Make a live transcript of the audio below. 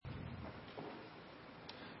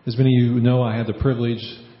As many of you know, I had the privilege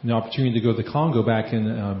and the opportunity to go to the Congo back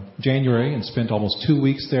in January and spent almost 2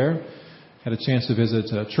 weeks there. Had a chance to visit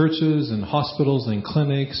churches and hospitals and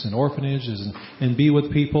clinics and orphanages and be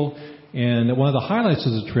with people. And one of the highlights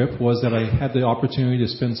of the trip was that I had the opportunity to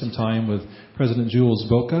spend some time with President Jules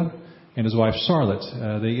Boca and his wife Charlotte.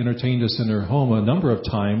 They entertained us in their home a number of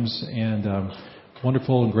times, and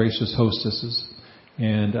wonderful and gracious hostesses.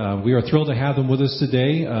 And we are thrilled to have them with us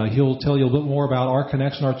today. He'll tell you a little bit more about our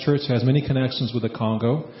connection. Our church has many connections with the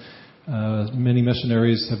Congo. Many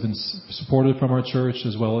missionaries have been supported from our church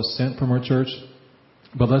as well as sent from our church.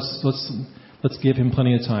 But let's give him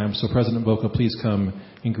plenty of time. So President Boca, please come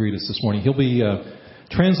and greet us this morning. He'll be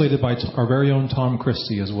translated by our very own Tom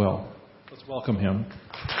Christie as well. Let's welcome him.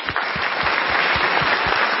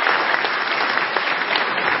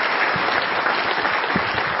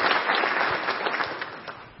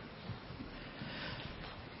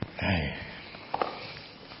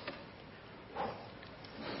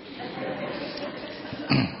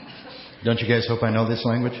 Don't you guys hope I know this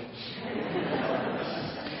language?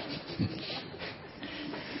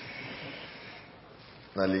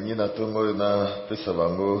 Nalingi na tongo na pesa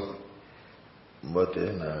bango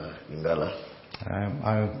mbote na Lingala.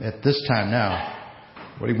 At this time now,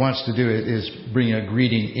 what he wants to do is bring a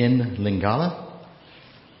greeting in Lingala.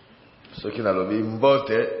 Soki nalobi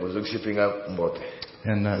mbote, bozokisipinga mbote.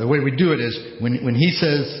 And the way we do it is, when he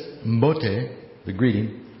says mbote, the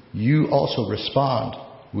greeting, you also respond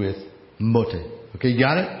with mbote. Okay, you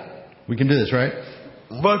got it? We can do this, right?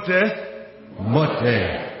 Mbote.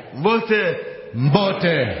 Mbote. Mbote.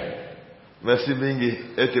 Mbote. Merci mingi.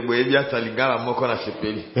 Ete boyebi ata Lingala moko na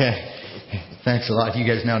sepeli. Yeah. Thanks a lot. You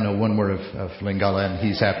guys now know one word of Lingala, and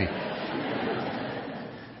he's happy.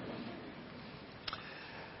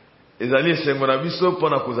 Ezali esengo na biso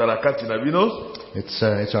pona kozala kati na bino. It's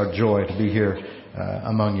our joy to be here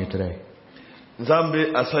among you today.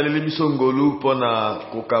 Nzambe asaleli biso ngolu pona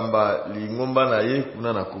kokamba lingomba na ye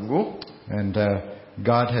kuna na Congo. And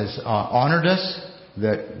God has honored us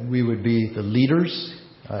that we would be the leaders.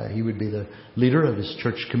 He would be the leader of his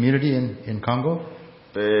church community in Congo.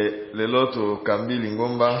 And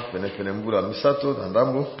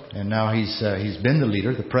now he's been the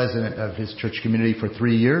leader, the president of his church community for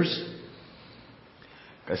 3 years.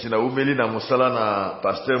 And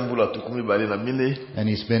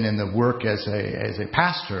he's been in the work as a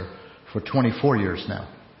pastor for 24 years now.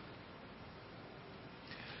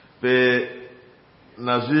 And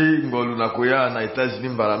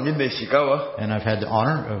I've had the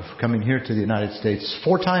honor of coming here to the United States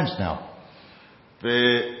 4 times now.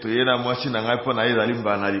 And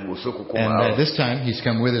this time he's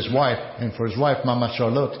come with his wife, and for his wife, Mama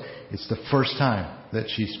Charlotte, it's the first time that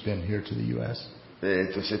she's been here to the U.S.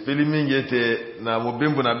 And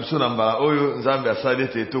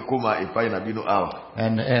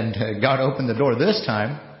God opened the door this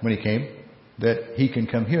time when he came, that he can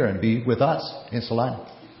come here and be with us in Salina.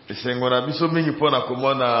 And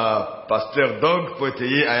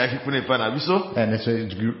it's a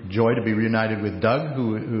joy to be reunited with Doug,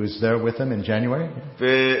 who is there with him in January.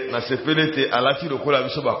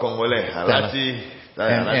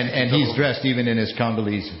 And he's dressed even in his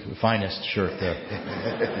Congolese finest shirt there.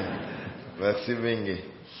 Merci mingi.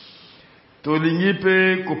 Tolingi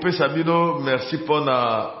pe kopesa bino merci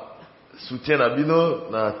pona soutien na bino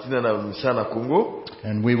na tina na misa na Congo.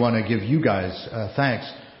 And we want to give you guys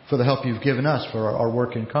thanks for the help you've given us for our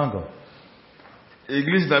work in Congo.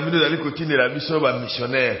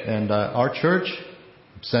 And our church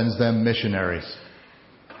sends them missionaries.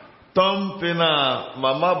 Tom pena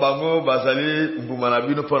mama bango bazali mbuma na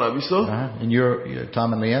bino pona biso. And your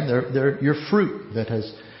Tom and Leanne, they're your fruit that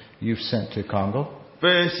you've sent to Congo.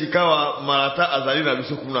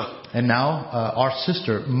 And now our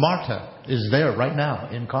sister Martha is there right now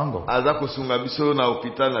in Congo.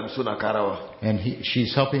 And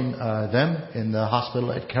she's helping them in the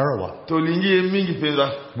hospital at Karawa.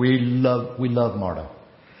 We love Martha.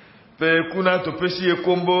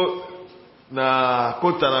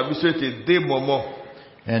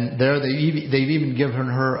 And there they've even given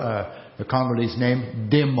her a Congolese name,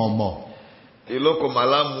 Demomo.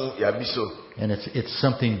 And it's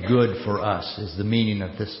something good for us, is the meaning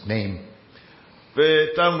of this name.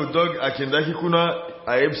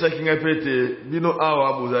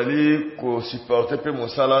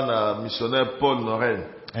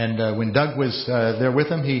 And when Doug was there with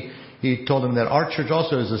him, he told him that our church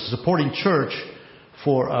also is a supporting church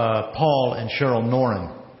for Paul and Cheryl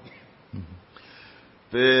Noren.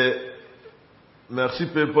 Merci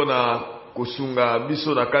pe pona kusunga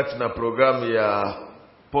biso na kati na programme ya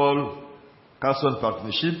Paul Carson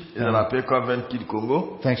Partnership, ils ont appelé Covenant Kid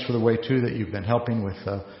Congo. Thanks for the way too that you've been helping with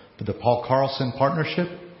the Paul Carlson Partnership,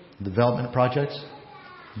 development projects,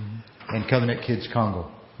 and Covenant Kids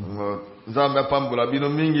Congo. Nzambe apambola bino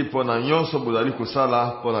mingi pona nyonso bozali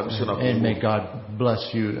kosala pona biso na And may Congo. God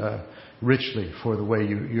bless you richly for the way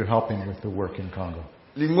you're helping with the work in Congo.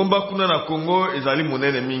 Lingomba kuna na Congo ezali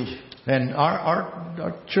monene mingi. And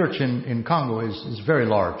our church in Congo is very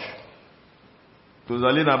large.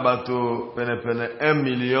 Tozali na bato pene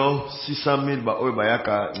 1,600,000 ba oyo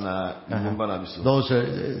bayaka na lingomba na biso. Those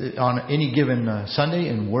on any given Sunday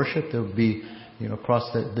in worship, there would be,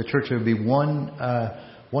 across the church, there would be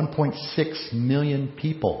 1.6 million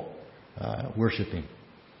people worshiping.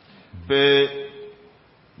 Pe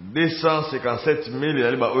 257,000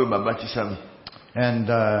 ezali ba oyo babatisami. And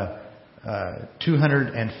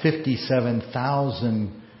 257,000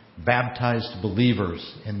 baptized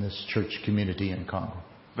believers in this church community in Congo.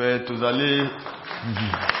 Pe tozali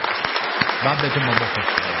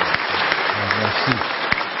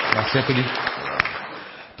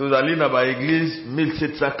tozali na ba église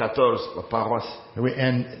 1714 ba paroisse.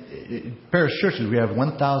 And parish churches, we have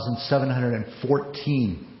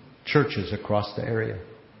 1,714 churches across the area.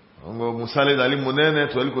 Ngo musala ezali monene,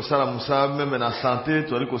 tozali kosala musala meme na santé,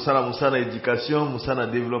 tozali kosala musala na éducation, musala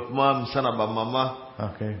na développement, musala na ba mama.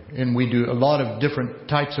 Okay. And we do a lot of different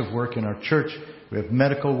types of work in our church. We have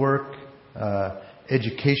medical work,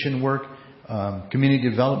 education work, community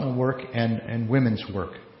development work, and women's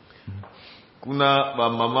work. Kuna ba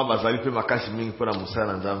mama bazali pe makasi mingi pona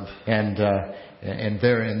musala na Nzambe. And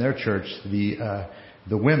there in their church, the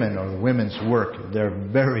women or the women's work, they're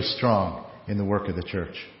very strong in the work of the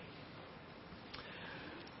church.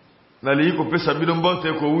 Nali kopesa bino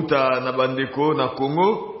mbote ko uta na bandeko na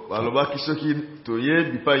Congo. Balobaki soki toye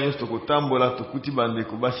bipa nyonso tokotambola tokuti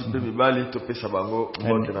bandeko basi pe mibali topesa bango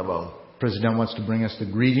mbote na bango. President wants to bring us the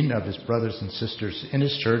greeting of his brothers and sisters in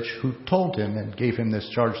his church who told him and gave him this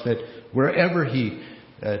charge that wherever he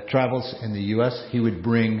travels in the U.S., he would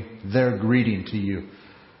bring their greeting to you.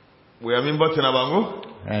 Buyami mbote na bango.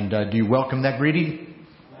 And do you welcome that greeting?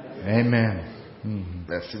 Amen. Mhm.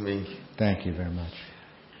 Merci mingi. Thank you very much.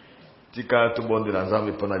 Tika tubonde na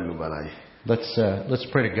Nzambe pona liloba na ye. Let's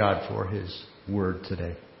pray to God for his word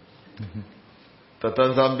today. Tata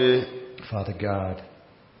Nzambe, Father God,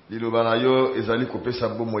 liloba na yo ezali kopesa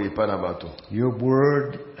bomoi epai na bato. your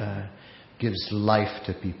word gives life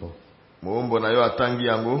to people. Moombo na yo atangi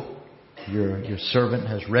yango. Your servant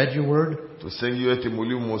has read your word. Tosengi yo ete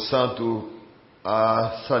Molimo Mosantu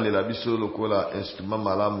asalela biso lokola instrument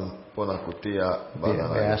malamu pona koteya bana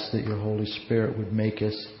na I yo. ask that your Holy Spirit would make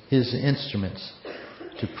us his instruments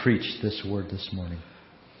to preach this word this morning.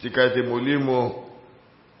 Tika ete Molimo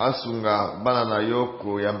asunga bana na yo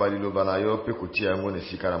koyamba liloba na yo pe kotia yango na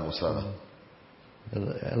esika na mosala.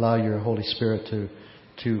 Allow your Holy Spirit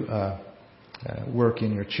to work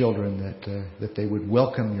in your children that they would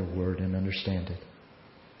welcome your word and understand it.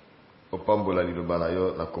 Opambola liloba na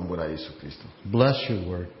yo na kombo na Yesu Kristo. Bless your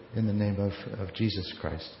word in the name of Jesus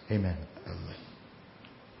Christ. Amen. Amen.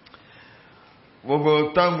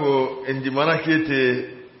 Mogo tango endimanaki ete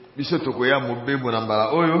biso tokoya mobembo na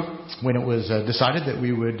mbala oyo. When it was decided that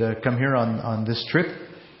we would come here on this trip,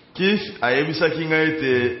 Kis ayebisaki ngai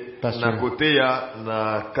ete Pastor. na koteya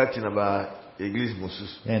na kati na ba église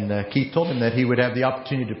mosusu. and Keith told him that he would have the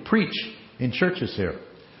opportunity to preach in churches here.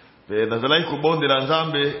 Pe nazalaki kobondela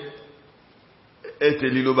Nzambe ete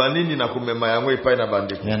liloba nini na komema yango epai na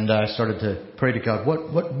bandeko. And I started to pray to God,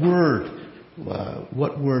 what word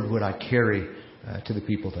would I carry to the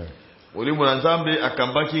people there? Molimo na Nzambe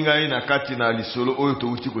akambaki ngai na kati na lisolo oyo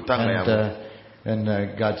touti kotanga yango.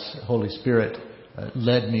 And God's Holy Spirit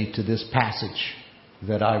led me to this passage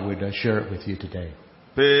that I would share it with you today.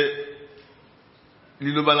 Pe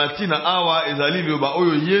liloba na tina awa ezali liloba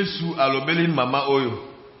oyo Yesu alobeli mama oyo.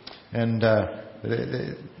 And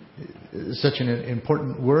such an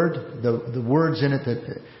important word. The words in it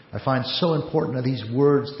that I find so important are these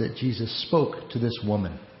words that Jesus spoke to this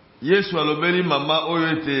woman. Yesu alobeli mama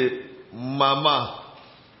oyo ete mama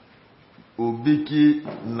obiki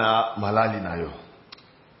na malali na yo.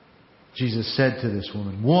 Jesus said to this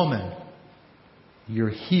woman, "Woman, you're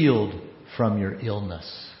healed from your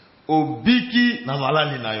illness. Obiki na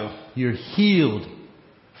malali na yo. You're healed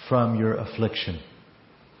from your affliction."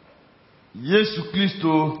 Yesu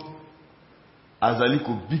Kristo azali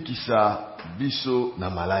kobikisa biso na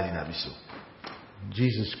malali na biso.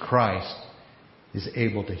 Jesus Christ is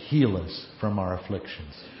able to heal us from our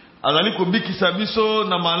afflictions. Azali kobikisa biso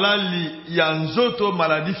na malali ya nzoto,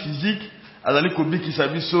 maladie physique. Azali kobikisa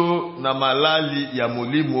biso na malali ya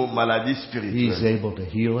molimo, maladie He's spirituelle. able to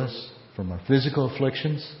heal us from our physical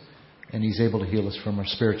afflictions, and He's able to heal us from our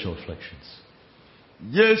spiritual afflictions.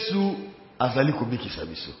 Yesu azali kobikisa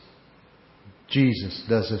biso. Jesus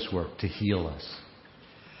does this work to heal us.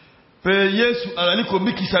 Pe Yesu azali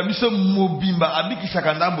kobikisa biso mobimba abikisa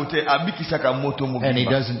kandambo te abikisa ka moto mobimba. And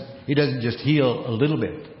He doesn't just heal a little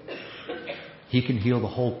bit. He can heal the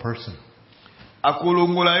whole person.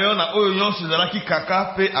 Akolongola yo na oyo nyonso zalaki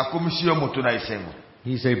kaka pe akomisi yo moto na esengo.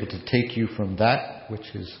 He's able to take you from that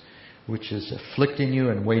which is afflicting you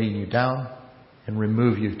and weighting you down and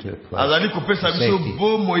remove you to a place Azali of kopesa biso safety.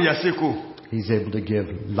 bomo ya seko. He's able to give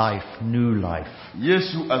life, new life.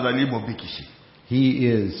 Yesu azali mobikisi. He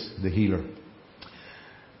is the healer.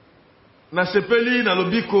 Na sepeli na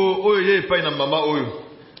lobiko oyo ye epai na mama oyo.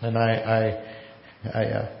 And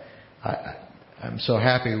I'm so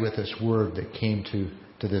happy with this word that came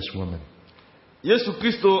to this woman. Yesu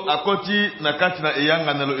Kristo akoti na kati na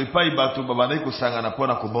eyanga nalo epai bato babandai kusangana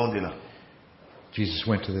pona kobondela. Jesus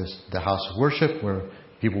went to the house of worship where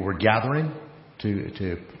people were gathering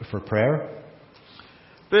for prayer.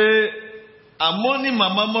 Pe amoni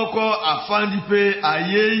mama moko afandi pe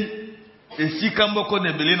ayei esika moko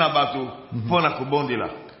nebele na bato pona kobondela.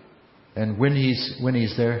 And when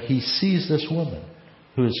he's there, he sees this woman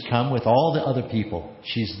who has come with all the other people.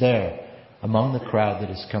 She's there among the crowd that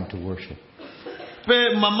has come to worship. Pe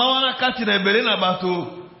mama wana kati na ebele na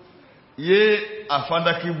bato ye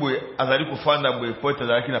afanda kibwe azali kufanda bwe pote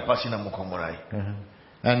azali na pasi na mukomorai.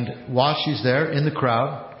 And while she's there in the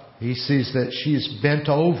crowd, he sees that she's bent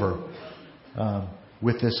over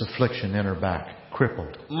with this affliction in her back,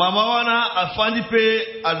 crippled. Mama wana afandi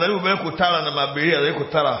pe azali ube kutala na mabiri azali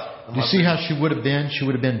kutala. Do you see how she would have been? She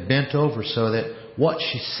would have been bent over so that what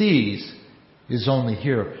she sees is only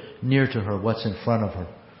here, near to her, what's in front of her.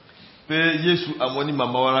 Pe Yesu amoni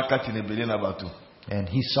mama wana kati na ebele na bato. And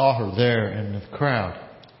he saw her there in the crowd.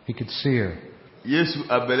 He could see her. Yesu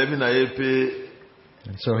abelemi na ye pe.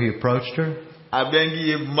 And so he approached her. Abengi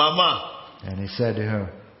ye mama. And he said to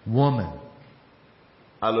her, "Woman."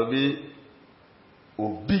 Alobi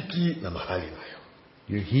obiki na mahali na yo.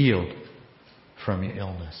 You're healed from your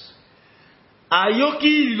illness.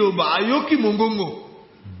 Ayoki liloba, ayoki mongongo.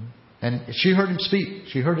 And she heard him speak.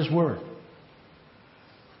 She heard his word.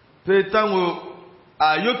 Pe tango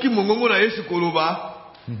ayoki mongongo na Yesu koloba.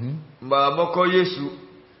 Maboko Yesu.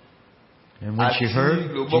 And when she heard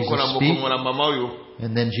Jesus speak,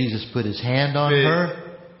 and then Jesus put his hand on her,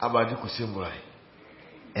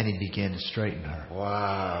 and he began to straighten her.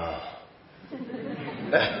 Wow.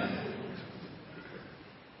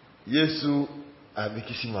 Yesu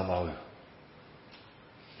abikisi mama oyo.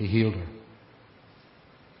 He healed her.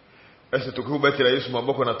 Ese tukubatira Yesu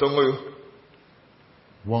maboko na tongo yo.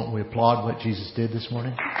 Won't we applaud what Jesus did this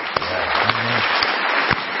morning? Amen.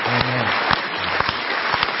 Amen.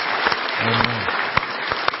 Amen.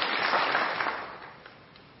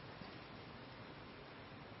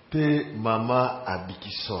 Pe mama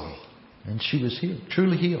abikisoi. And she was healed,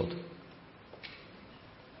 truly healed.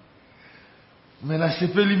 Mena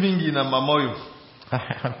sepeli mingi na mama oyo.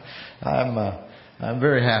 I'm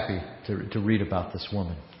very happy to read about this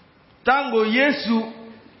woman. Tango Yesu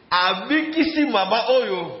abikisi mama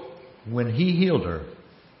oyo. When he healed her,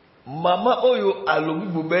 mama oyo alobi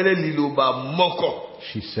bubele liloba moko.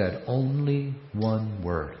 She said only one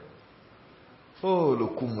word. Oh,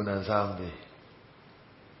 lokumu na Nzambe.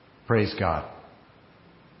 Praise God.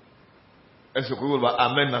 Ese kuiba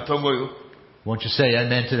amen na tongo yo. Won't you say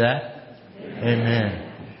amen to that?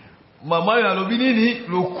 Amen. Mama yo alobi nini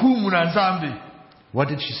lokumu na Nzambe. What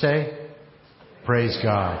did she say? Praise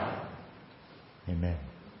God. Amen.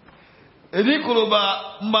 Edi kuloba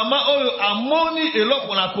mama oyo amoni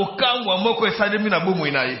eloko na kokangwa moko esademi na bomo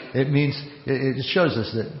inaye. It means, it shows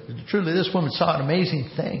us that truly this woman saw an amazing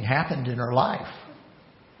thing happened in her life.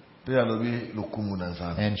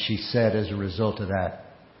 And she said as a result of that,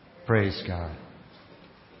 praise God.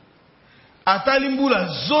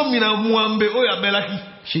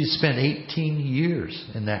 She spent 18 years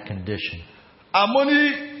in that condition.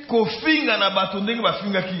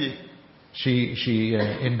 She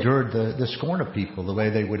endured the scorn of people, the way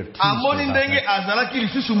they would have teased her.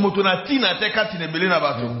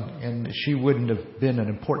 And she wouldn't have been an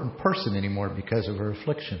important person anymore because of her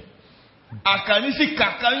affliction. She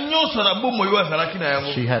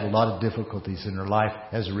had a lot of difficulties in her life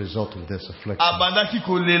as a result of this affliction.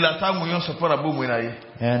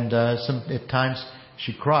 And at times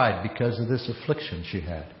she cried because of this affliction she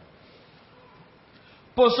had.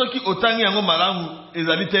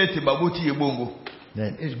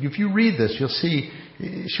 If you read this, you'll see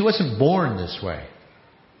she wasn't born this way.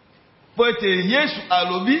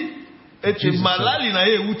 ete malali na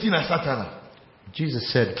ye euti na Satana.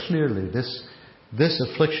 Jesus said clearly, this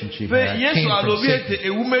affliction she Pe had Yesu came from alobi Satan. ete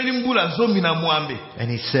eumeli mbula zomi na mwambe. And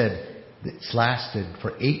he said it's lasted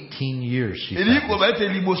for 18 years. She Eli felt ko ba ete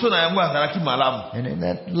liboso na yango azalaki malamu. and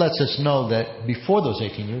that lets us know that before those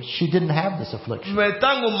 18 years, she didn't have this affliction. Me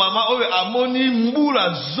tango mama oyo amoni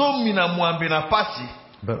mbula zomi na mwambe na pasi.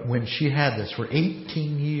 But when she had this for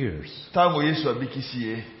 18 years, Tango Yesu abikisi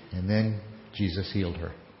ye. and then Jesus healed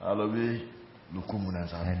her. Alobi lukumu na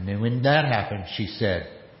zambi. And then when that happened, she said,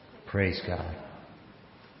 praise God.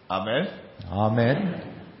 Amen. Amen.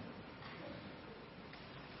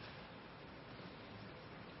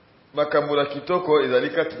 Makambo na kitoko ezali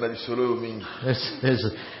kati na lisolo yo mingi.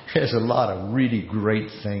 There's a lot of really great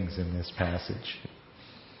things in this passage.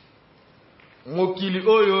 Mokili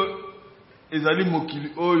oyo ezali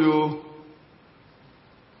mokili oyo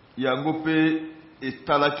yango pe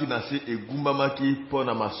etalaki na se egumbamaki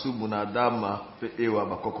mpona masumu na Adama pe ewa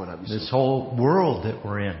bakoko na biso. This whole world that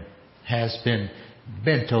we're in has been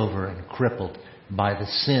bent over and crippled by the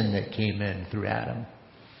sin that came in through Adam.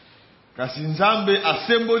 Kasi Nzambe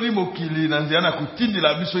asemboli mokili na nzela na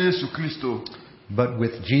kutindila biso Yesu Kristo. But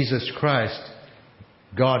with Jesus Christ,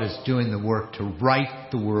 God is doing the work to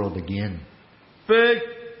right the world again. Pe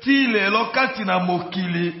ti lelo kati na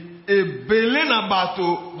mokili ebele na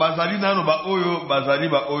bato bazali nano ba oyo bazali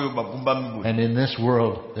ba oyo bagumbami boye. And in this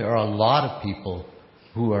world, there are a lot of people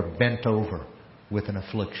who are bent over with an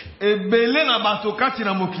affliction. Ebele na bato kati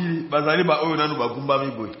na mokili bazali ba oyo nano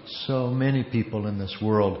bagumbami boye. So many people in this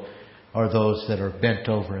world are those that are bent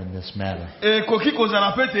over in this matter. Koki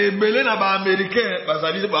kozala pete ebele na ba Americain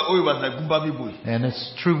bazali ba oyo bazali gumbami boye. And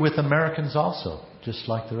it's true with Americans also, just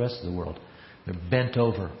like the rest of the world. They're bent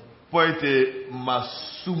over. Po ete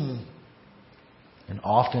masumu And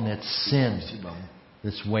often it's sin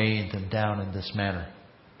that's weighing them down in this manner.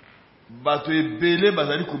 bato ebele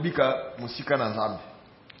bazali kubika musika na Nzambe.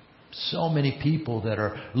 So many people that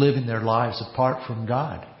are living their lives apart from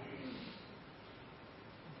God.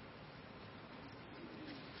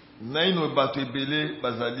 Naino bato ebele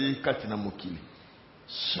bazali kati na mokili.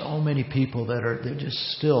 So many people they're just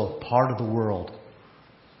still part of the world.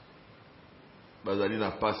 Bazali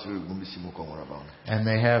na pasi oyo egumbisi mokongo na bango. And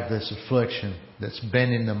they have this affliction that's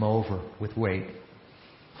bending them over with weight.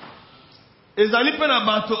 Ezali pe na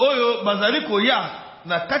bato oyo bazali koya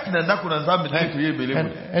na kati na ndako na Nzambe te toye ebele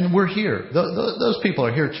boye. And we're here. Those people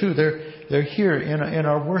are here too. They're here in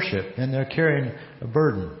our worship, and they're carrying a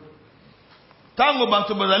burden. Tango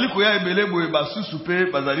bato bazali koya ebele boye basusu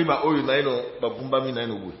pe bazali ba oyo na ino bagumbami na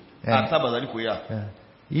ino boye. Ata bazali koya.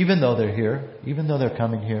 Even though they're here, even though they're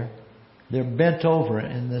coming here, they're bent over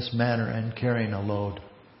in this manner and carrying a load.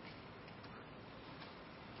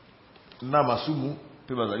 Na masumu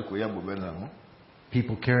pe bazali koya bobele nango.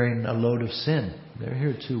 People carrying a load of sin. They're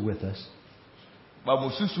here too with us. Ba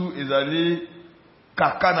mususu ezali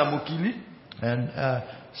kaka na mokili. And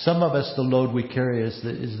some of us, the load we carry is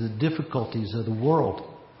the difficulties of the world.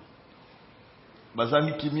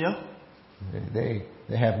 Bazangi kimia.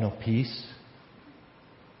 They have no peace.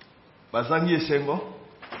 Bazangi esengo.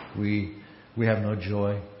 We have no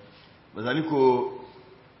joy. Bazali ko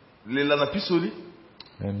lela na pisoli.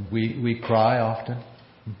 And we cry often.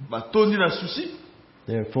 Batondi na susi.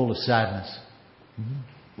 They're full of sadness.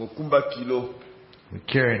 Mokumba kilo. We're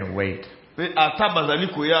carrying a weight. Pe ata bazali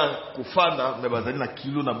koya kufanda me bazali na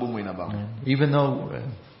kilo na bomo ina bango. Even though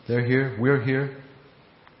they're here, we're here,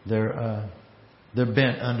 they're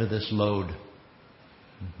bent under this load.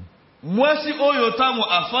 Mwasi oyo tango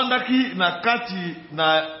afandaki na kati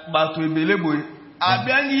na bato ebele boye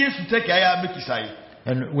abiani Yesu teke aya abekisai.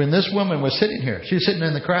 And when this woman was sitting here, she was sitting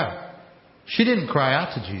in the crowd. She didn't cry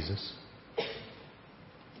out to Jesus.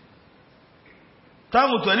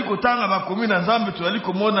 Tango tualiko tanga bakomi na Nzambe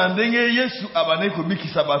tualiko mona ndenge Yesu abaneko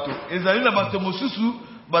bikisa bato. Ezali na bato mosusu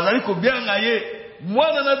bazaliko bianga ye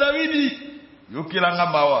mwana na Davidi yokelanga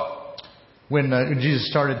mawa. When Jesus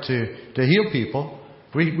started to heal people,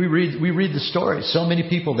 we read the story. So many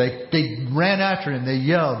people they ran after him. They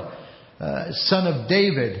yelled, "Son of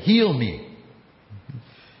David, heal me!"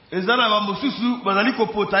 Others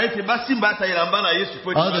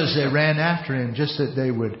they ran after him just that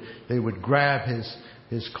they would grab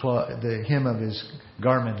the hem of his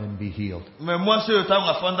garment and be healed.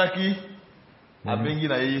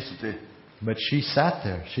 But she sat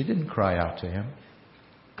there. She didn't cry out to him.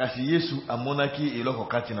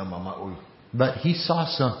 But he saw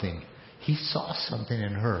something. He saw something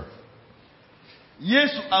in her.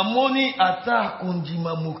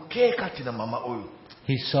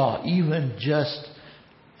 He saw even just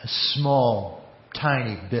a small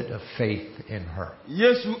tiny bit of faith in her.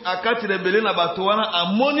 Yesu akati rebele na bato wana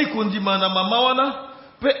amoni kondima na mama wana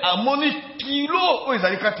pe amoni kilo o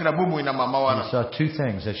ezali kati na bomo na mama wana. He saw two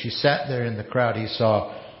things. As she sat there in the crowd, he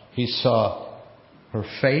saw her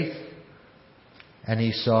faith, and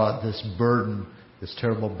he saw this burden, this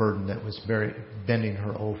terrible burden that was bending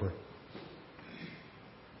her over.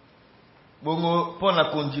 Bongo pona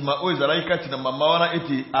kondima o ezali kati na mama wana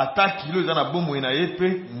eti ata kilo eza na bomo na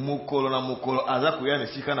yepe mukolo na mukolo aza kuyane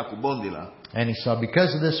sika na kubondela. And he saw,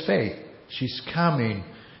 because of this faith, she's coming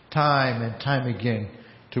time and time again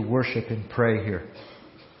to worship and pray here.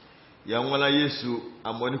 Yangwana Yesu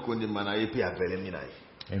amoni kondima na yepe avele minayi.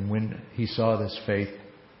 And when he saw this faith,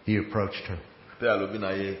 he approached her. Pe alobi na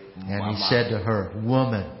ye And he said to her,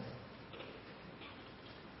 "Woman,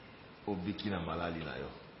 obiki na malali na yo.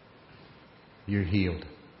 you're healed."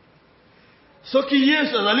 Soki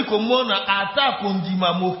Yesu azali komona ata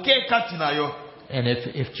kondima moke kati na yo. And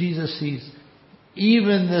if Jesus sees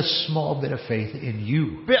even this small bit of faith in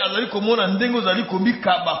you, Pe azali komona ndenge ozali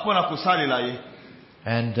komika ba pona kosalela ye.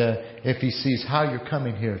 and if he sees how you're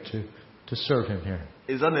coming here to serve him here,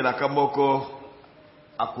 Ezanelaka moko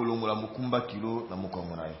akolongola mukumba kilo na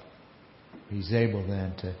mukongo na yo. he's able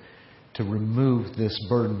then to remove this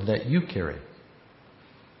burden that you carry.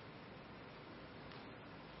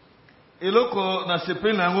 Eloko na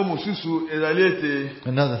sepeli na yango mosusu ezali ete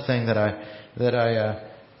Another thing that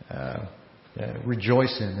I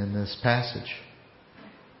rejoice in this passage,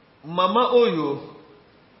 mama oyo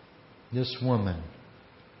this woman,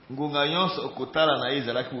 ngonga nyonso okotala na ye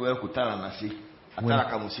ezalaki koya kotala na se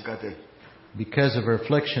atalaka mosika te. because of her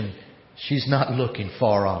affliction, she's not looking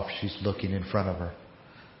far off, she's looking in front of her.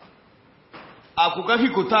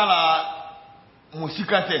 Akokaki kotala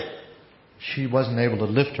mosika te. She wasn't able to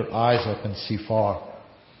lift her eyes up and see far.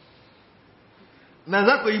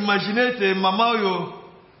 Naza ko imagine ete mama oyo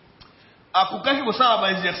akokaki kosala ba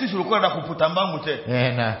exercice lokola na koputa mbangu te.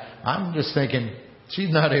 And I'm just thinking, she's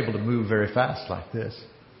not able to move very fast like this.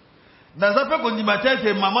 Naza pe kondima te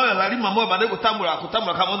ete mama oyo azali mama oyo bande kotambola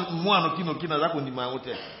kama mwana kino naza kondima yango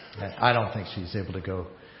te. I don't think she's able to go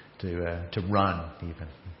to run even.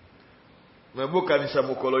 Mebokanisa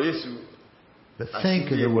mokolo Yesu. But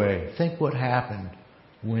think of the way. Think what happened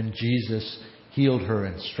when Jesus healed her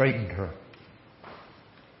and straightened her.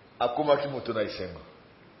 Akomaki moto na isengo.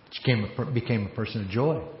 She became a person of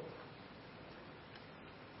joy.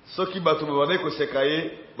 Soki bato babane koseka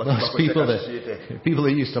ye, bato Those people bakoseka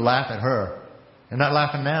that used to laugh at her, they're not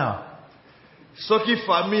laughing now. Soki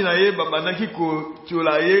famille na ye babandaki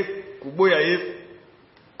kotiola ye, kuboya ye,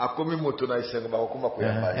 akomi moto na isengo bakokoma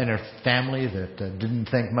koyamba. And her family that didn't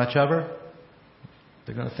think much of her,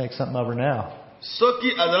 they're going to think something of her now.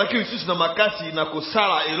 Soki azalaki lisusu na makasi na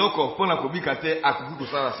kosala eloko pona kobika te akoki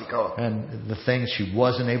kosala sikawa. And the things she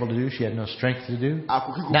wasn't able to do, she had no strength to do.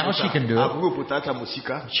 Akoki Now she can do it. Akoki kopota ata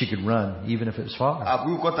mosika. She could run, even if it was far.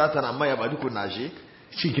 Akoki kota ata na mai abadi ko nager.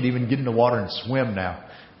 She could even get in the water and swim now.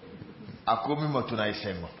 Akomi moto na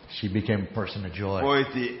isengo. She became a person of joy. Po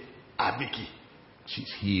ete abiki.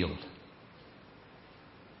 She's healed.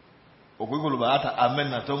 Okoki koloba ata amen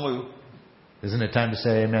na tongo yo. Isn't it time to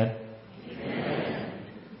say amen?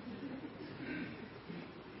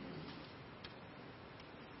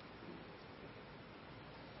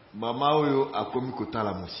 Mama oyo akomi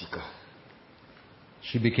kotala mosika.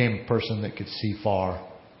 She became a person that could see far.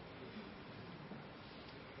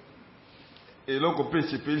 Eloko pe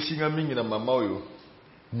sepeli singa mingi na mama oyo.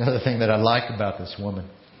 Another thing that I like about this woman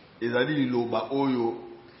Ezali liloba oyo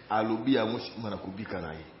alobi yango sima na kobika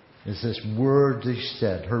na ye. is this word that she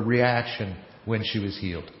said, her reaction when she was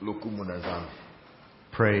healed. Lokumu na Nzambe.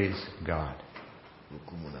 Praise God.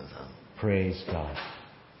 Lokumu na Nzambe. Praise God.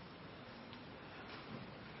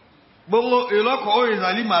 Bongo eloko oyo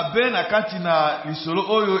ezali mabe na kati na lisolo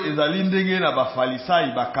oyo ezali ndenge na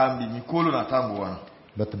bafalisai bakambi mikolo na tango wana.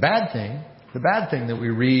 But the bad thing that we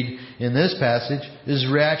read in this passage is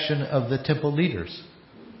the reaction of the temple leaders.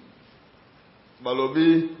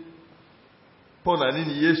 Balobi pona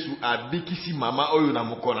nini Yesu abikisi mama oyo na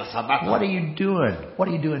mokolo na sabata. What are you doing? What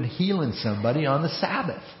are you doing healing somebody on the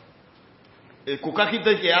Sabbath? Ekokaki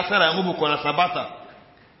te ke asala yango mokolo na sabata.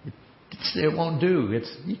 It won't do.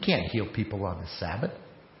 You can't heal people on the Sabbath.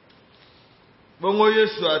 Bongo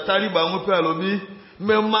Yesu atali bango pe alobi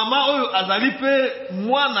me mama oyo azali pe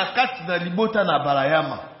mwana kati na libota na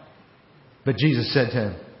balayama. But Jesus said to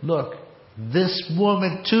him, "Look, this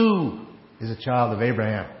woman too is a child of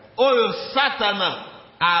Abraham." Oyo Satana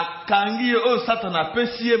akangi oyo Satana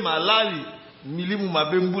pesiye malali milimu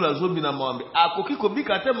mabembula zobi na mwambe akoki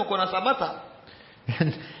kobika te moko na sabata.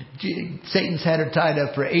 And Satan's had her tied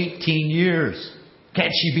up for 18 years.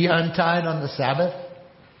 Can't she be untied on the Sabbath?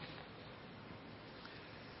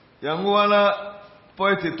 Yango wana po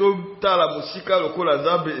ete totala mosika lokola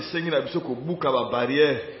Nzambe esengi na biso kobuka ba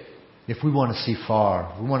barrière. If we want to see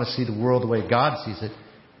far, we want to see the world the way God sees it,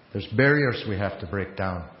 there's barriers we have to break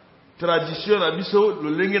down. Tradition na biso,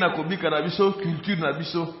 lolenge na kobika na biso, culture na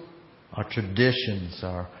biso. Our traditions,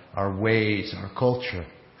 our ways, our culture.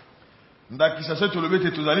 Ndakisa se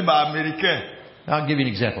tolobete tozali ba américain. I'll give you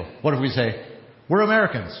an example. What if we say, we're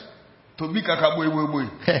Americans? Tobika ka boy.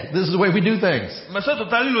 Hey, this is the way we do things. Masa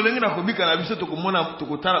totali lolenge na kobika na biso tokomona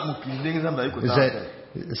tokotala mukili ndenge Nzambe ayiko Is tala. that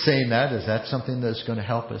saying that? Is that something that's going to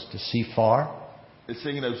help us to see far?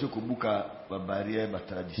 Esengi na biso kobuka ba barrière ba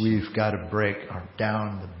tradition. We've got to break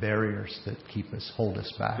down the barriers that hold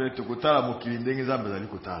us back. Pe tokotala mukili ndenge Nzambe azali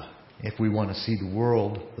kotala. If we want to see the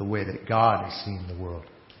world the way that God is seeing the world.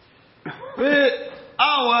 Pe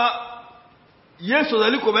awa Yesu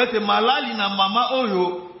azali kobete malali na mama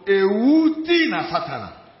oyo euti na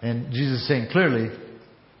Satana. And Jesus is saying clearly,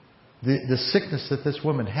 the sickness that this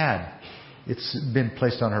woman had, it's been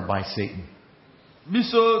placed on her by Satan.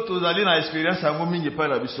 Biso tozali na experience yango mingi pa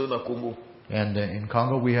na biso na Congo. And in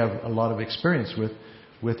Congo, we have a lot of experience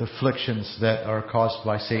with afflictions that are caused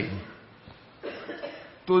by Satan.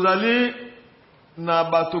 Tozali na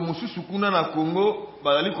bato mususu kuna na Congo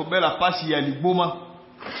bazali kobela pasi ya liboma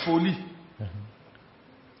folie.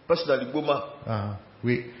 Pasi ya liboma.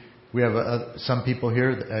 We have some people here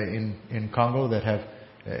in Congo that have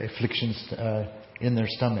afflictions in their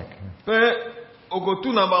stomach. Pe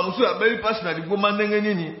okotuna ba musu abeli pasi na liboma ndenge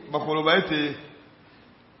nini bakoloba ete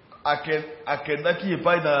akendaki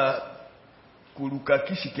epai na kuluka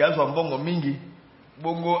kisi kiazwa mbongo mingi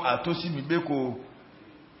bongo atosi mibeko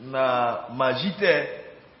na magite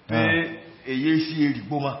pe eyesi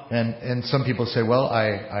liboma. And some people say, well,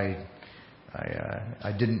 I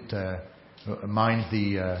didn't mind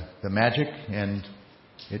the magic, and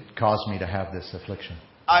it caused me to have this affliction.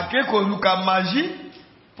 Akeko luka magi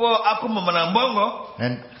po akoma manambongo.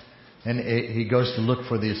 And he goes to look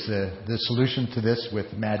for the solution to this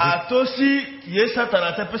with magic. Atosi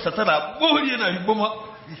yesatana tepe satana bori na liboma.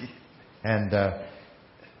 And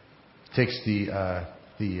takes the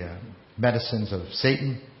medicines of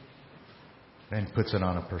Satan and puts it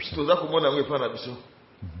on a person.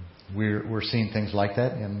 We're seeing things like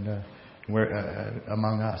that, and we're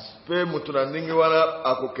among us.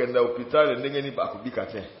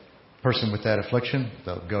 Person with that affliction,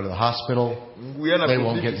 they'll go to the hospital. They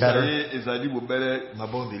won't get better.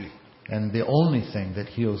 And the only thing that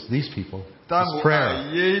heals these people is prayer.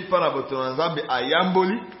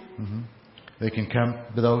 They can come,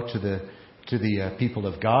 though, to the people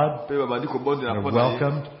of God. They're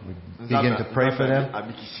welcomed. We begin to pray for them.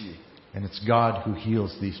 And it's God who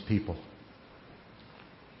heals these people.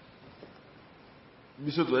 And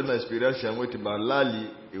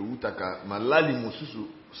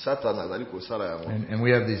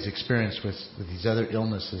we have these experience with these other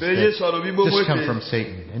illnesses that just come from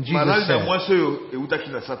Satan.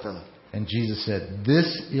 And Jesus said,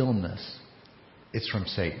 this illness is from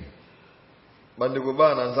Satan.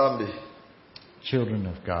 Children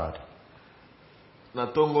of God,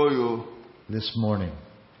 this morning,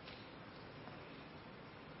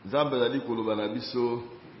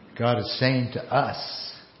 God is saying to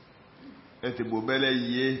us,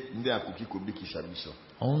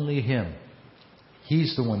 only Him.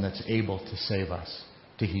 He's the one that's able to save us,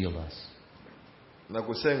 to heal us.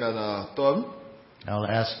 I'll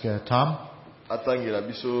ask Tom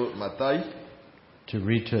to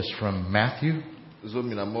read to us from Matthew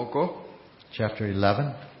chapter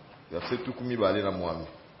 11,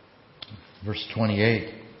 verse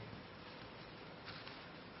 28.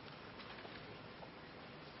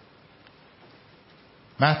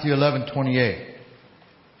 Matthew 11:28.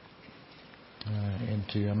 I'm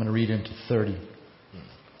going to read into 30.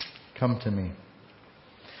 Come to me.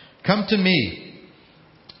 Come to me,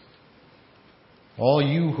 all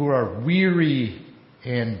you who are weary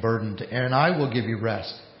and burdened, and I will give you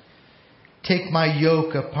rest. Take my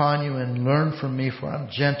yoke upon you and learn from me, for I'm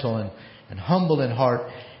gentle and humble in heart,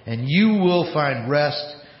 and you will find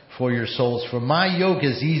rest for your souls. For my yoke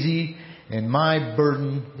is easy and my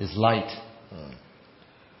burden is light.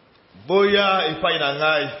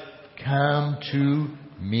 Come to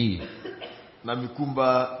me.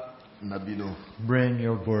 Bring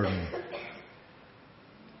your burden.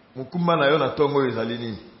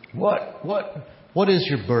 What is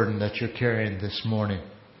your burden that you're carrying this morning?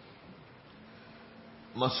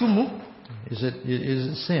 Is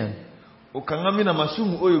it sin?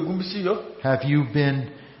 Have you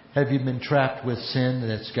been trapped with sin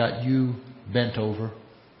that's got you bent over?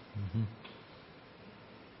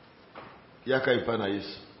 yaka epai na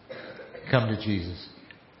Yesu. Come to Jesus.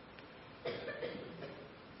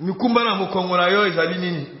 Mikumba na mokongo na yo ezali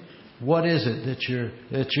nini? What is it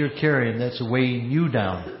that you're carrying that's weighing you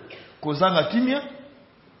down? Kozanga kimia?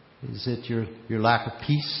 Is it your lack of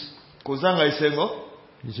peace? Kozanga esengo?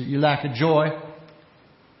 Is it your lack of joy?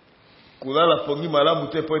 Kulala pongi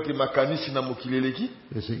malamu te po ete makanisi na mokileleki?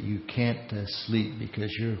 Is it you can't sleep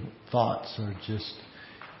because your thoughts are just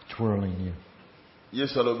twirling you?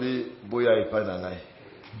 Yesu alobi boya epai na ngai.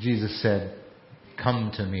 Jesus said,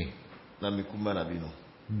 "Come to me. Na mikumba na bino.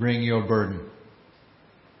 Bring your burden."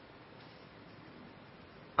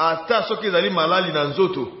 Ata soki ezali malali na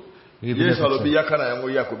nzoto. Even if Yesu it's alobi yaka na yango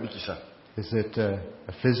ya kobikisa. Is it a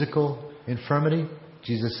physical infirmity?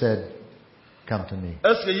 Jesus said, "Come to me."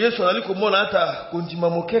 Est-ce que Yesu ali komona ata kondima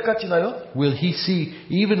moke kati na yo? Will he see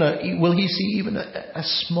even a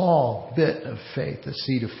small bit of faith, a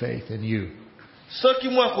seed of faith in you? Soki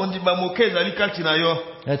mwa kondima moke ezali kati na yo.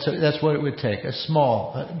 That's what it would take. Just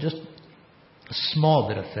a small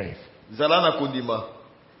bit of faith. Zala na kondima.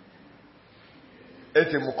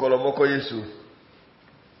 Ete mukolo moko Yesu.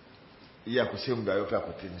 Iya kusemba yo pe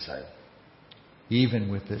akotenisa yo. Even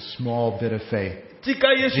with this small bit of faith, Tika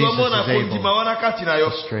Yesu Jesus amona is able kondima wana kati na yo.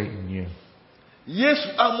 to straighten you. Yesu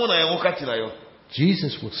amona yango kati na yo.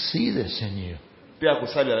 Jesus will see this in you. Pe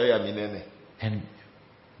akosalia yo ya minene. And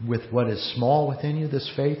with what is small within you, this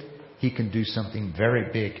faith, He can do something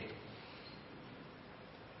very big.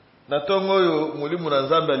 Na tongo yo mulimu na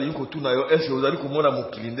Nzambe ali kotuna yo ese ozali komona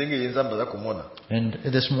mokili ndenge ye Nzambe za komona. And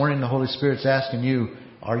this morning the Holy Spirit's asking you,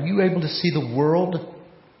 are you able to see the world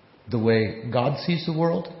the way God sees the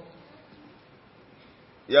world?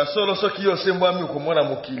 Ya solo soki yo sembo mi komona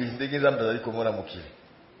mokili ndenge Nzambe za komona mokili.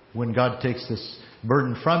 When God takes this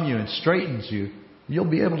burden from you and straightens you, you'll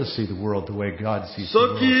be able to see the world the way God sees the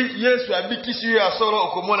world. Soki Yesu abikisi yo ya solo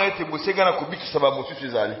okomona ete bosenga na kubikisa ba mosusu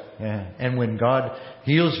ezali. Yeah. And when God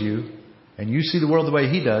heals you and you see the world the way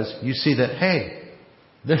He does, you see that, hey,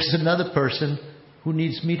 there's another person who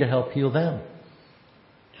needs me to help heal them.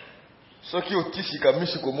 Soki otisika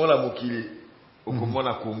misu komona mokili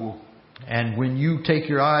okomona Kongo. And when you take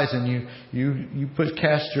your eyes and you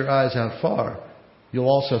cast your eyes out far, you'll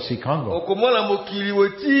also see Congo. Okomona mokili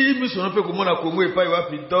weti misu no pe komona Kongo epai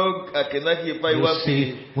wapi dog akenaki epai You'll wapi.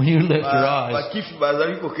 see, when you lift your eyes, Bakifi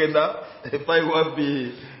bazali kokenda epai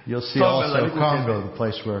wapi. you'll see Tom also azali kokenda. Congo, the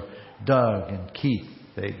place where Doug and Keith,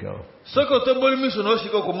 they go. Soki otomboli misu no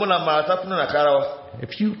sika komona Martha kuna na Karawa.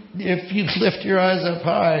 If you lift your eyes up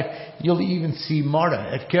high, you'll even see Marta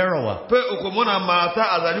at Karawa. Pe okomona Martha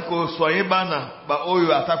azali ko soye bana ba oyo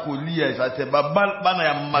atakolia ezate ba bana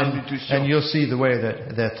ya malnutrition. And you'll see the way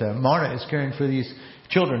that Marta is caring for these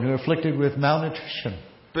children who are afflicted with malnutrition.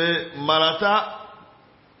 Pe Martha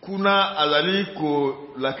kuna azali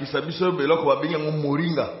ko lakisa biso beloko babinga ngo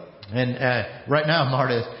moringa. And right now,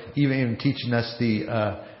 Marta is even teaching us the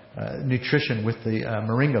nutrition with the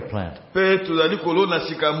moringa plant. Pe tuzali kolona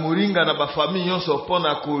sika moringa na ba famille nyonso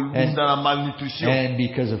pona kolinda na malnutrition. And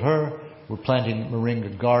because of her, we're planting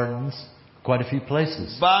moringa gardens quite a few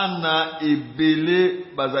places. Bana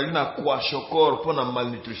ebele bazali na kwashokor pona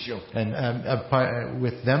malnutrition. And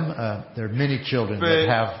with them, there are many children that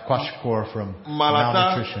have kwashiorkor from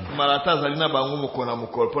malnutrition. Martha azali na bango mokona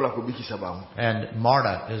mokolo pona kobikisa bango. And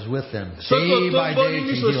Marta is with them day by day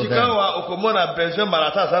to heal them. Okomona besoin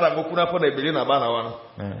Martha azala ngo kuna pona ebele na bana wana.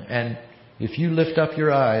 And if you lift up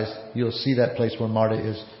your eyes, you'll see that place where Marta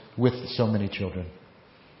is with so many children.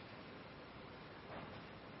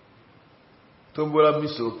 Tombola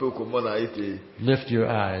miso pe okomona ete Lift your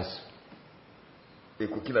eyes.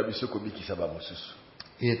 ekokina biso kobikisa ba mosusu.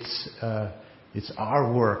 It's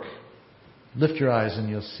our work. Lift your eyes and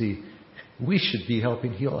you'll see we should be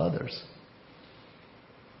helping heal others.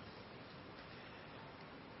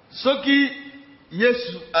 Soki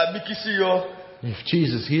Yesu abikisi yo If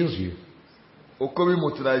Jesus heals you, okomi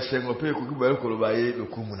moto na isengo pe kokuba koloba ye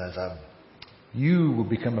lokumu na Nzambe. you will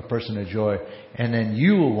become a person of joy, and then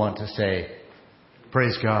you will want to say,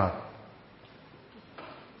 praise God.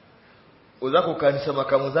 Ozako kanisa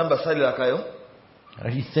makamu Nzambe asalelaka yo? Are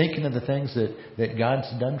you thinking of the things that God's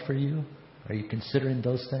done for you? Are you considering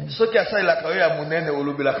those things? Soki asalelaka yo ya munene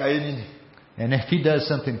olobelaka ye nini? And if He does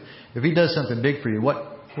something big for you,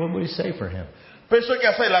 what would He say for Him? Pe soki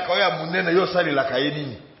asalelaka yo ya munene yo salelaka ye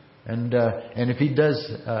nini? And if He does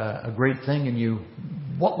a great thing in you,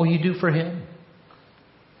 what will you do for Him?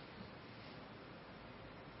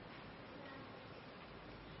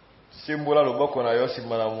 Simbola loboko na yo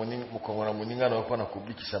simana mukongo na muninga na opana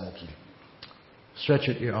kubikisa mukili. Stretch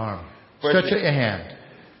out your arm. Stretch out your hand.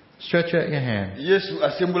 Stretch out your hand. Yesu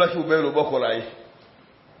asimbola ki ubele loboko la ye.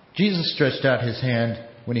 Jesus stretched out his hand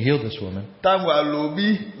when he healed this woman. Tango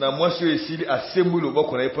alobi na mwasi oyo esili asembu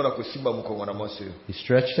loboko na ye mpona kosimba mokongo na mwasi oyo. He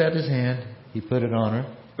stretched out his hand. He put it on her.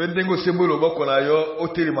 Mpe ndenge osembu loboko na yo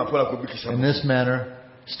otelema mpona kobikisa. In this manner,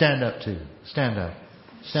 stand up too. Stand up.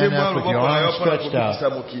 Stand up with your arms stretched out.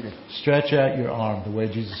 Stretch out your arm the way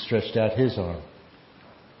Jesus stretched out his arm.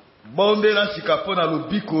 Bondela sika mpona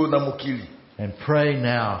lobiko na mokili. And pray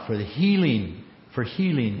now for the healing,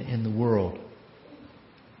 in the world.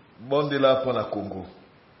 Bondela mpona Congo.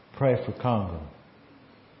 Pray for Congo.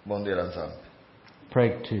 Bondela Nzambe.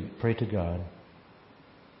 Pray to God.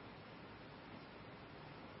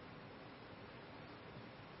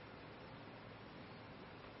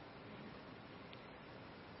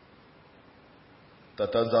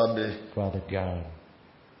 Tata Nzambe. Father God.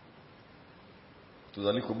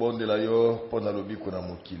 Tuzali kubondela yo mpona lobiko na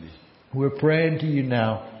mokili. We're praying to you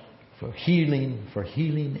now for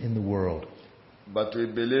healing in the world. Bato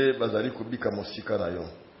ebele bazali kubika mosika na yo.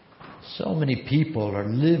 So many people are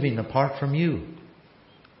living apart from you.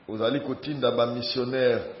 Uzali kutinda ba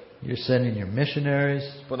missionnaire. You're sending your missionaries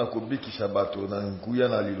Mpona kubikisa bato na nguya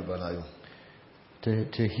na liloba na yo.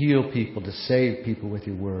 to heal people, to save people with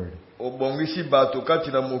your word. Obongisi bato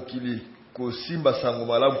kati na mokili kosimba sango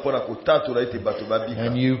malamu mpona kotatola ete bato babika.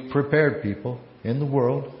 And you prepared people in the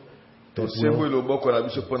world that Tosembo will, loboko na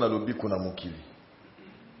biso mpona lobiko na mokili.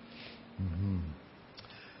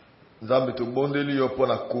 Nzambe tobondeli yo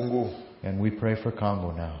mpona Congo. and we pray for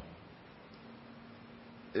Congo now.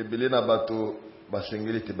 Ebele na bato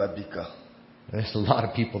basengeli te babika. There's a lot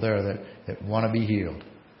of people there that want to be healed.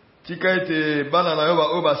 Tika ete bana na yo ba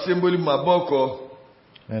oyo basemboli maboko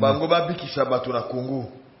And, bango babikisa bato na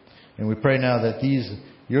Congo. and we pray now that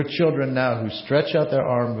your children now who stretch out their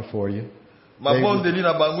arm before you, Mabondeli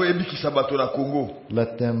na bango ebikisa bato na Congo.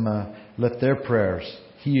 let their prayers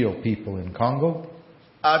heal people in Congo,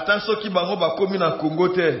 Ata soki bango bakomi na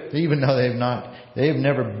Congo te. even though they've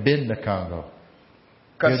never been to Congo.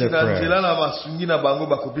 Hear Kasi their na prayers. nzela na masungi na bango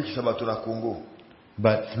bakobikisa bato na Congo.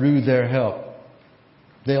 But through their help,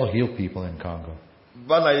 they'll heal people in Congo.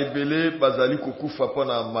 Bana ebele bazali kokufa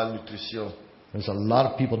mpona malnutrition. There's a lot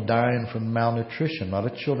of people dying from malnutrition. A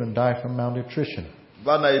lot of children die from malnutrition.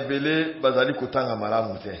 Bana ebele bazali kotanga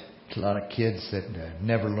malamu te. A lot of kids that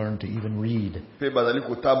never learned to even read, Pe bazali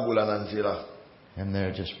kotambola na nzela. and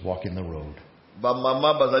they're just walking the road. Ba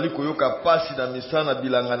mama bazali koyoka pasi na misana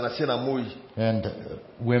bilanga na se na moi. And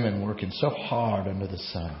women working so hard under the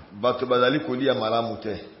sun. Bato bazali kolia malamu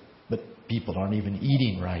te. But people aren't even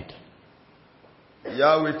eating right.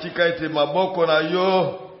 Yawe tika ete maboko na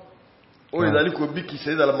yo oyo ezali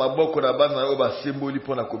kobikisa ezala maboko na bana oyo basemboli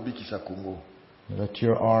mpona kobikisa Congo. Let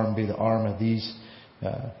your arm be the arm of these,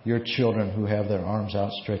 your children who have their arms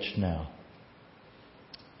outstretched now.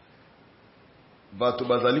 Bato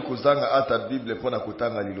bazali kozanga ata Bible mpona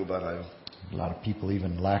kotanga liloba na yo. A lot of people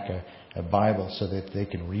even lack a Bible so that they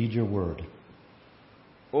can read your word.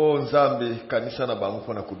 O Nzambe kanisa na bango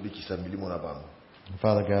mpona kobikisa milimo na bango.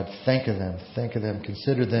 Father God, think of them,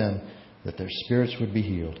 consider them, that their spirits would be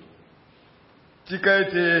healed. Tika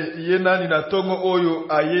ete ye nani na tongo oyo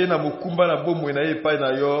aye na mokumba na bomwe na ye epai na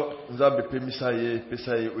yo Nzambe pemisa ye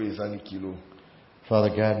pesa ye oyo ezangi kilo. Father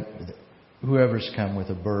God, whoever's come with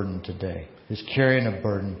a burden today, is carrying a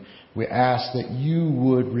burden, we ask that you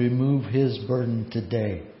would remove his burden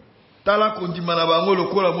today. Tala kondima na bango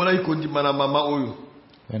lokola mona ikondima na mama oyo.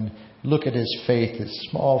 And look at his faith, his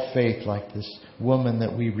small faith, like this woman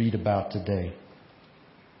that we read about today.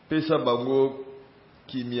 Pesa bango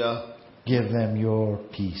kimia. Give them your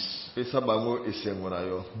peace. Pesa bango esengo na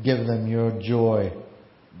yo. Give them your joy.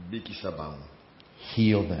 Bikisa bango.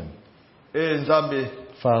 Heal them. Nzambe.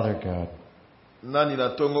 Father God. Nani na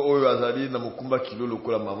tongo oyo azali na mokumba kilo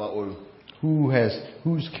lokola mama oyo.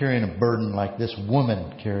 Who's carrying a burden like this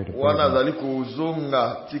woman carried a Wana burden? azali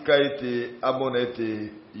kozonga tika ete abona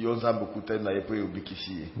ete yo Nzambe kutani na yepo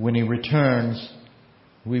yobikisi. When he returns,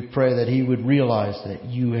 we pray that he would realize that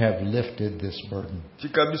you have lifted this burden.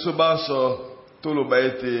 Tika biso banso toloba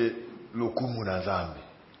ete lokumu na Nzambe.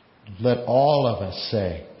 Let all of us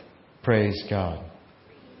say, praise God.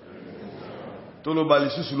 Toloba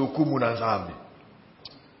lisusu lokumu na Nzambe.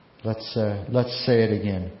 Let's say it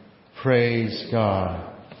again. Praise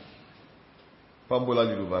God. Pambola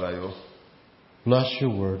liloba na yo. Bless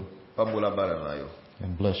your word Pambola bana na yo.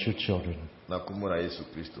 and bless your children. Na kumu na Yesu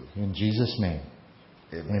Kristo. In Jesus' name.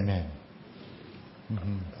 Amen.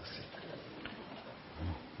 Amen.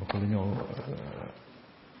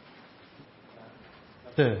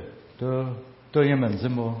 To Yemen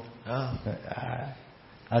zimo.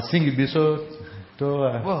 I think it be so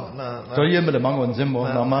to Yemen among zimo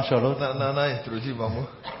na mashallah. Na introduce bango.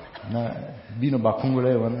 Na bino ba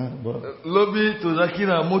Congolais wana. Lobi tozaki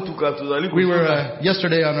na motuka tozali We were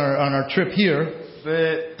yesterday on our trip here,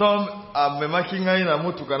 Tom amemaki ngai na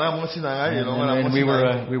motuka na mosi na ngai elongo na and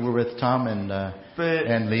mosi. we were with Tom and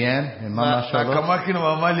Leanne and Mama Charlotte. Kamaki na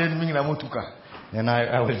mama Leanne mingi na motuka. And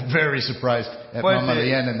I was very surprised at Mama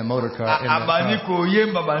Leanne in the motor car. Abani ko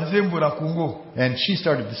yemba banzembo na Congo. And she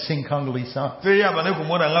started to sing Congolese songs. Pe abani ko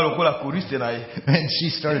mona ngalo kola choriste na ye. And she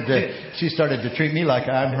started to treat me like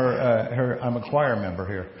I'm I'm a choir member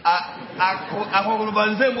here. Ako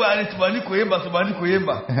banzembo ali tubani ko yemba tubani ko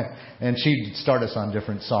yemba. And she'd start us on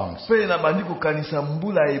different songs. Pe na bani ko kanisa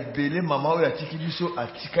mbula ebele mama oyo atiki biso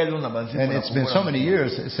atikali na banzembo. And it's been so many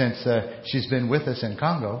years since she's been with us in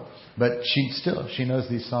Congo, but she knows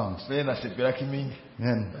these songs. And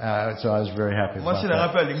so I was very happy about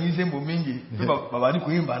that.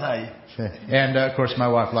 And of course my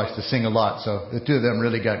wife likes to sing a lot, so the two of them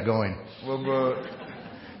really got going.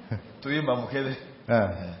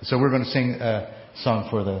 So we're going to sing a song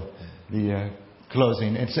for the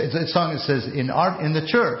closing. It's a song that says, in the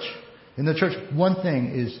church, one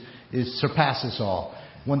thing is surpasses all.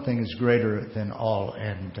 One thing is greater than all,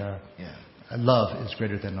 and love is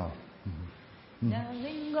greater than all.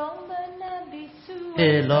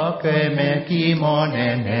 Eloke me ki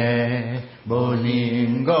monene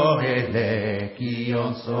bolingo hele ki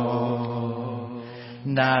onso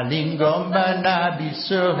na lingomba na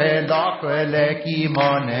bisu eloke hele ki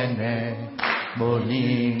monene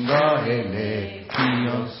bolingo hele ki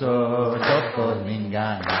onso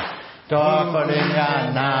toko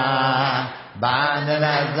lingana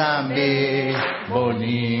banana zambi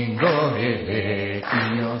bolingo hele ki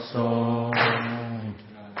onso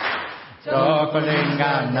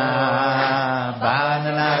Tokolingana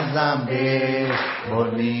banana zambi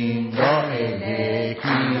bolingo ele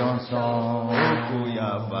kionson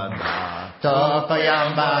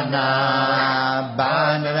Tokoyambana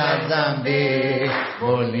banana zambi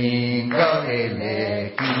bolingo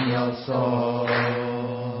ele kionson.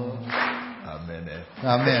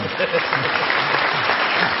 Amen.